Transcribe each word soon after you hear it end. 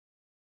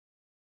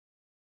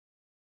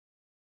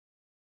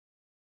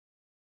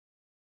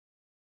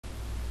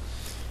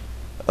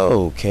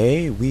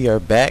Okay, we are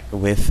back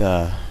with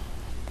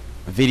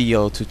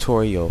video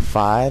tutorial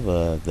 5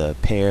 of the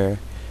PEAR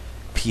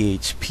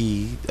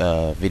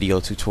PHP video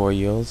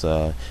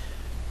tutorials.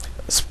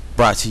 It's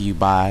brought to you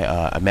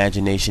by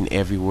Imagination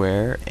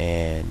Everywhere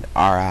and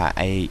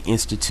RIA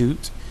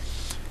Institute.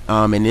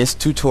 In this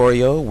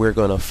tutorial, we're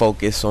going to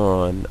focus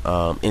on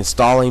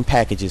installing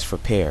packages for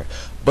PEAR.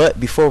 But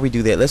before we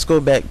do that, let's go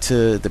back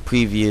to the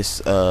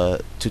previous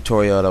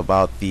tutorial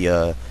about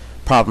the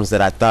problems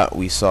that I thought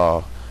we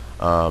saw.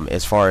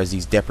 As far as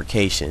these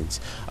deprecations,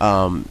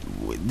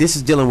 this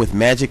is dealing with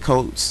magic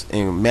quotes,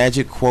 and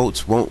magic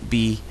quotes won't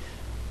be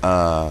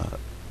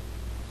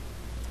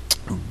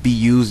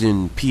used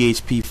in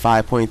PHP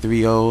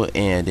 5.30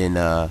 and in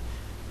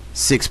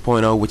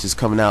 6.0, which is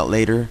coming out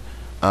later.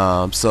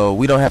 So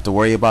we don't have to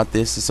worry about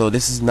this. So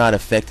this is not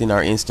affecting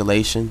our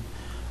installation.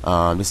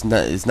 It's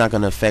not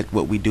going to affect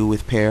what we do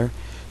with PEAR.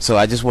 So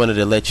I just wanted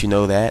to let you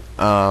know that.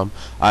 I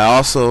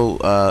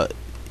also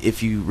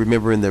if you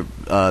remember in the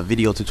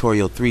video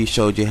tutorial 3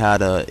 showed you how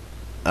to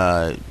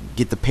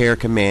get the PEAR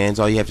commands.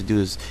 All you have to do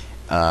is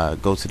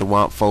go to the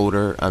WAMP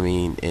folder,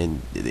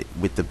 and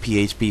with the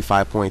PHP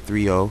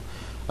 5.30,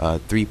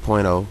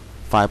 3.0,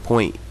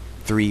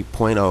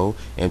 5.3.0,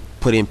 and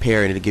put in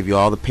PEAR, and it'll give you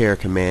all the PEAR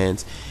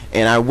commands.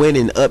 And I went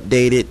and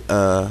updated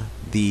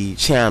the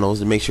channels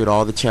to make sure that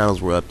all the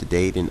channels were up to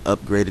date and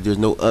upgraded. There's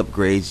no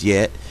upgrades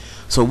yet,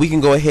 so we can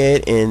go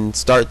ahead and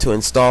start to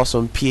install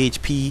some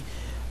PHP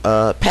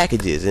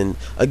packages. And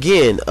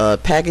again,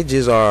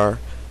 packages are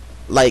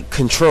like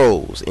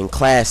controls and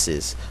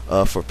classes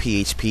for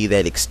PHP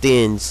that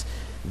extends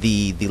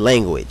the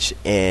language,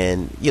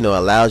 and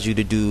allows you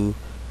to do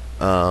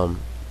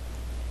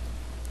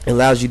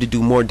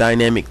more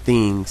dynamic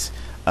things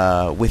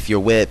with your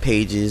web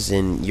pages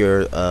and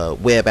your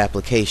web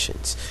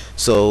applications.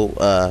 So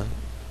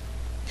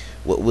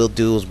what we'll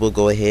do is we'll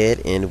go ahead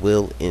and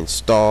we'll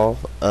install,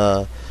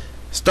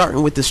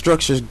 starting with the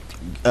structures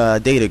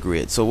data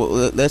grid. So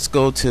let's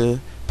go to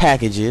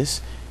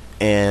packages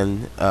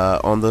and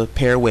on the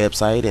PEAR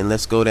website, and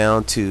let's go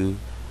down to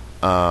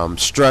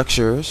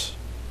structures,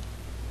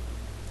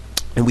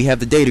 and we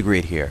have the data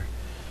grid here.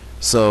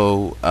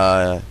 So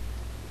the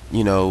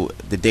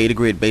data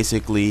grid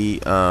basically,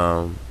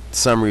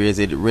 summary is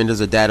it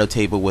renders a data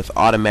table with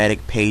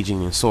automatic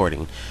paging and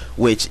sorting,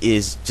 which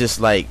is just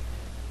like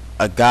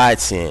a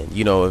godsend.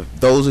 If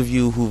those of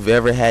you who've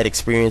ever had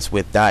experience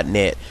with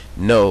 .NET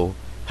know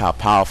how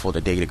powerful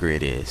the data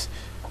grid is.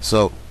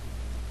 So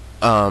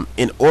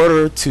in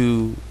order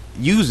to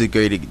use the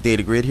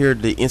data grid, here are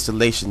the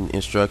installation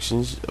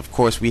instructions. Of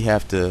course, we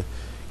have to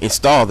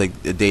install the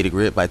data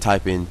grid by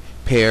typing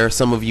PEAR.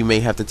 Some of you may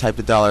have to type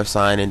the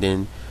 $sign and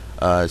then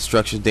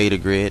structures data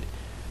grid.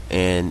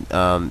 And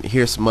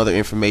here's some other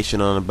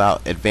information on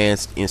about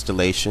advanced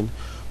installation.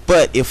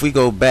 But if we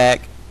go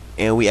back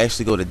and we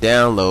actually go to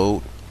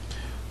download,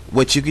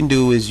 what you can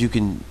do is you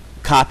can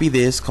copy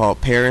this, called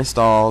PEAR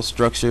install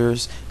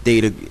structures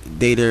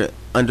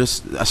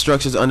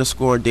structures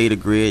underscore data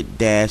grid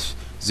dash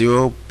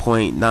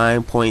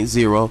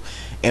 0.9.0,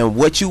 and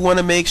what you want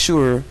to make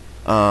sure,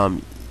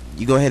 you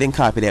go ahead and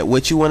copy that.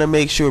 What you want to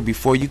make sure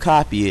before you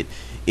copy it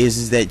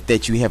is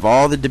that you have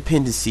all the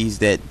dependencies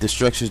that the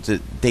structures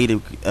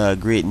data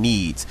grid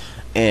needs.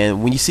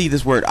 And when you see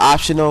this word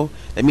optional,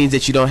 that means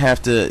that you don't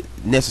have to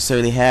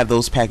necessarily have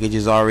those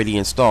packages already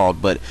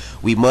installed, but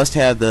we must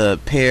have the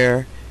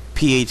PEAR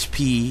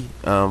PHP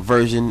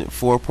version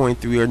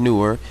 4.3 or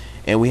newer,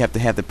 and we have to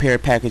have the PEAR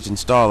package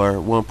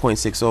installer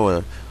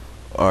 1.60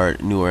 or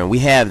newer, and we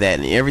have that,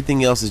 and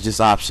everything else is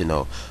just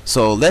optional.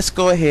 So let's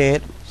go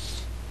ahead.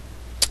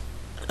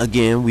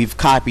 Again, we've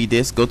copied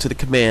this. Go to the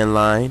command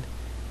line,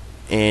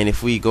 and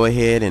if we go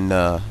ahead and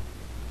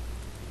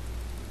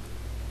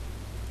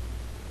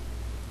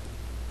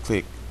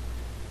click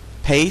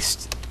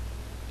paste,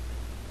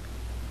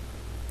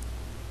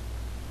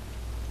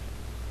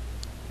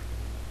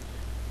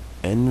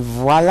 and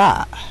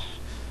voila,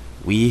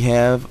 we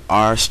have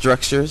our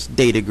structures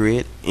data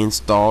grid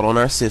installed on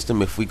our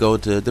system. If we go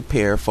to the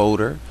PEAR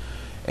folder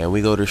and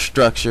we go to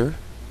structure,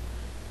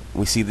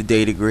 we see the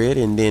data grid,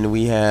 and then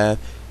we have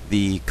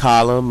the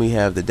column, we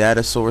have the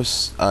data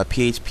source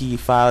PHP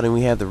file, and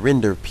we have the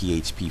render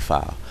PHP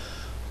file.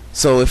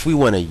 So if we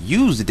want to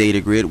use the data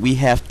grid, we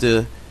have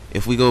to,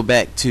 if we go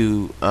back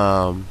to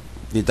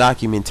the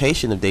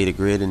documentation of data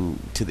grid and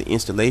to the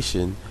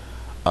installation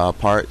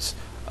parts,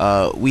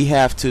 we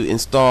have to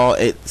install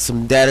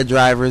some data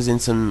drivers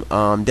and some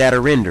data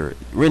renderers.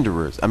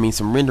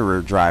 Some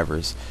renderer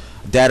drivers,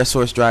 data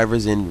source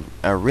drivers, and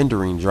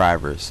rendering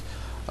drivers,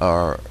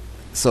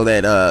 so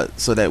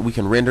that we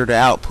can render the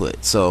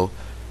output. So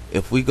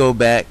if we go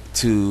back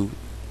to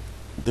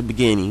the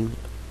beginning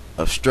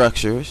of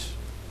structures,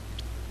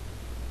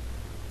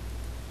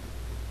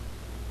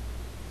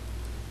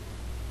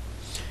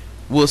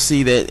 we'll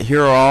see that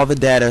here are all the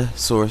data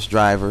source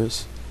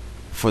drivers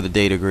for the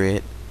data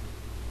grid,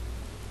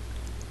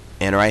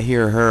 and right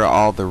here are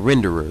all the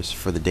renderers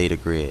for the data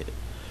grid.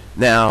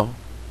 Now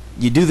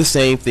you do the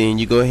same thing.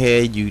 You go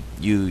ahead, you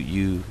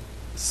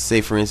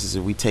say for instance,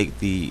 if we take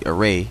the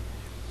array,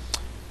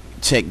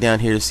 check down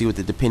here to see what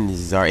the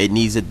dependencies are. It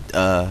needs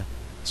a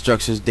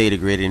structures data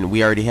grid, and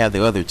we already have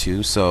the other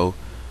two. So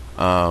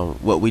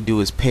what we do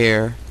is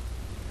pair,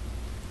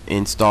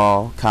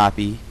 install,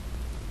 copy,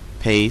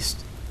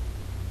 paste,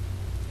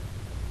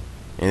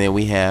 and then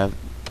we have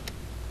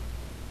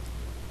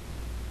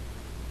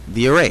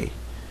the array.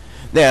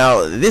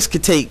 Now this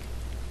could take,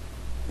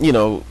 you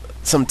know,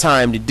 some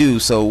time to do.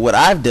 So what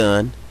I've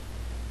done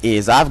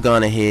is I've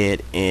gone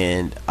ahead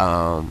and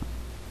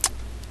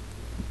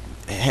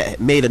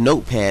made a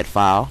notepad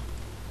file,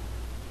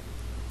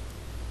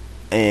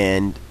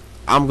 and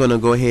I'm gonna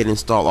go ahead and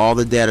install all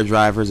the data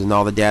drivers and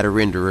all the data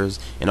renderers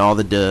and all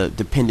the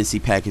dependency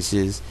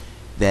packages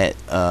that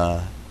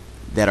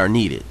that are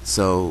needed.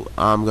 So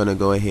I'm gonna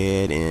go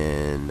ahead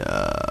and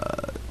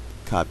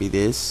copy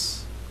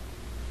this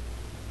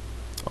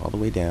all the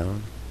way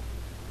down,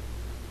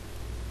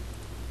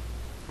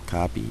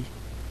 copy,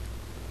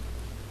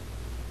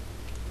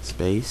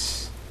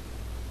 space,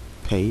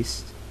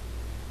 paste,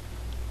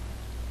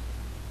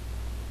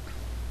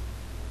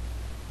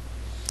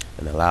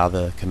 and allow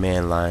the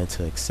command line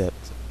to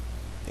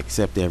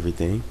accept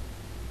everything.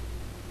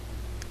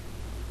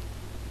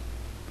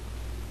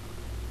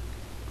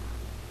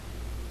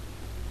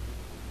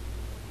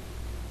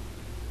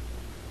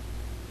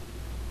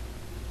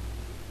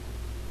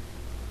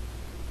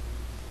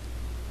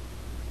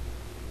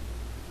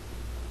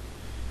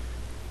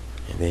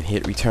 And then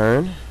hit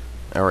return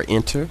or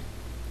enter.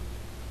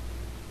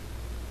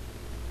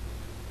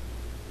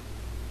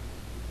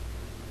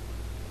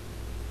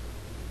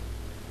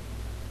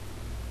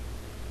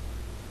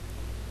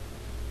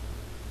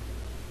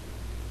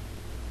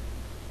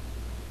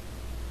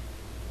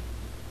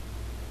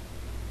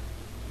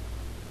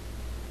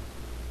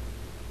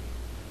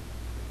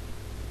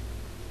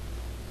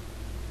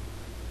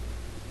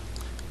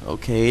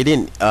 Okay, it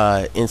didn't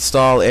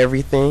install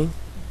everything.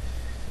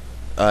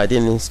 It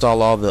didn't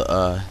install all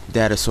the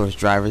data source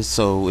drivers.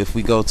 So if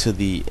we go to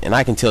the, and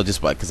I can tell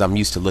just by, because I'm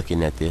used to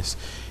looking at this,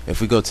 if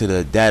we go to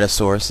the data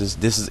sources,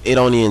 this is, it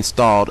only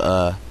installed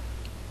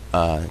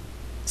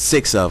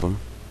 6 of them,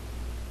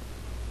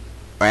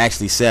 or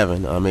actually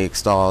 7.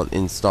 It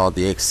installed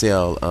the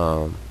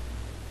Excel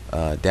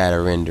data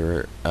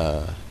renderer,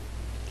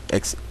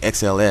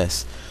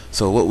 XLS.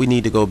 So what we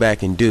need to go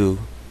back and do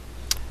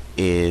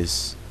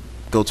is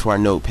go to our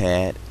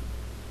notepad,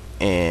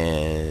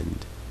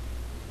 and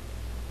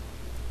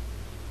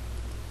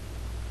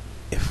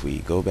if we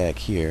go back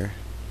here,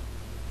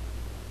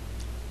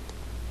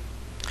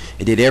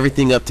 it did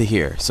everything up to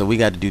here. So we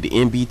got to do the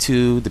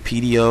MB2, the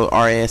PDO,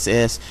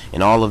 RSS,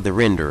 and all of the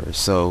renderers.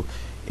 So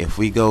if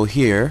we go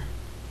here,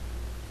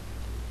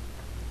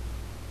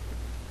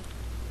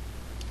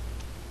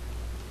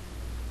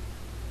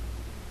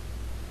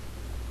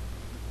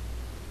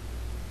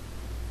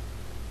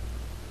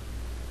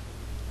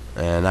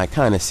 and I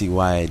kind of see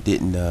why it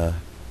didn't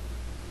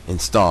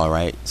install,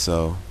 right?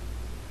 So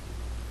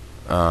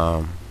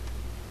we're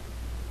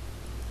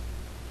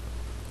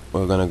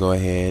gonna go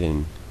ahead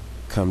and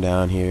come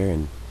down here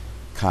and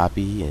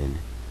copy and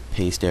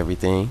paste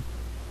everything,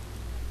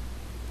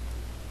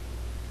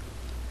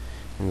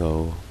 and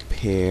go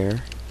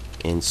pair,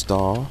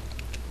 install,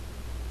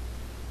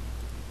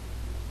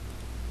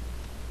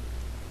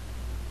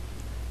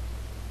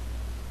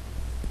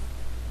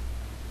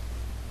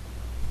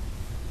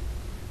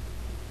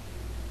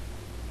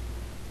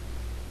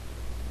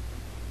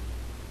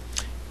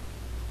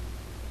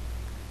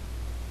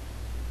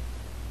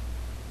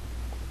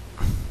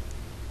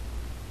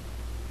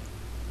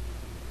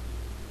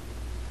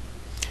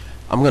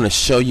 I'm going to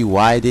show you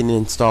why I didn't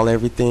install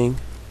everything.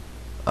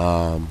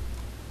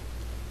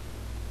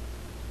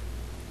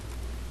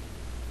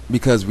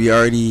 Because we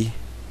already,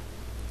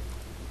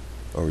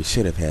 or we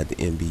should have had the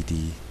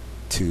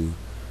MBD2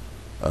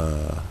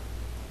 let's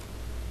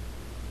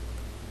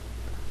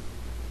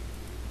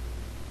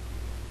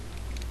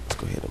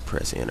go ahead and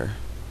press enter.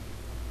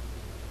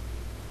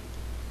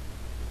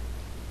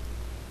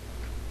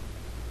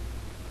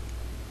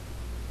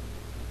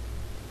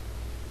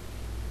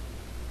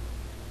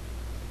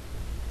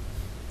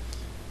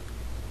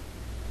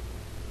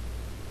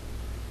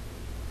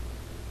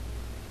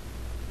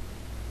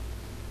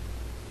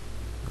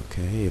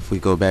 Okay, if we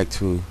go back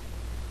to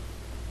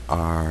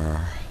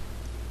our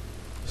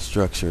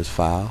structures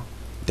file,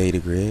 data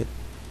grid,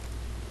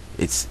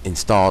 it's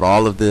installed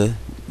all of the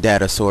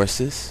data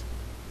sources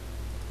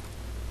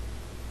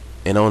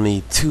and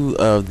only 2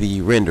 of the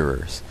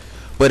renderers.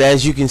 But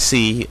as you can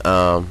see,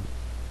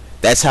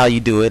 that's how you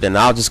do it. And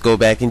I'll just go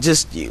back and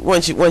just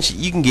once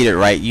you can get it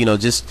right, you know,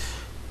 just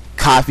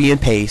copy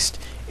and paste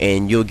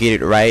and you'll get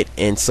it right.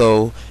 And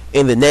so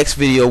in the next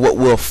video, what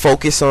we'll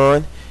focus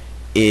on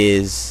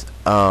is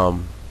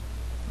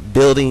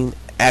building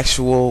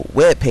actual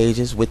web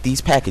pages with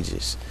these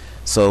packages.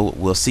 So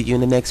we'll see you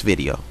in the next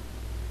video.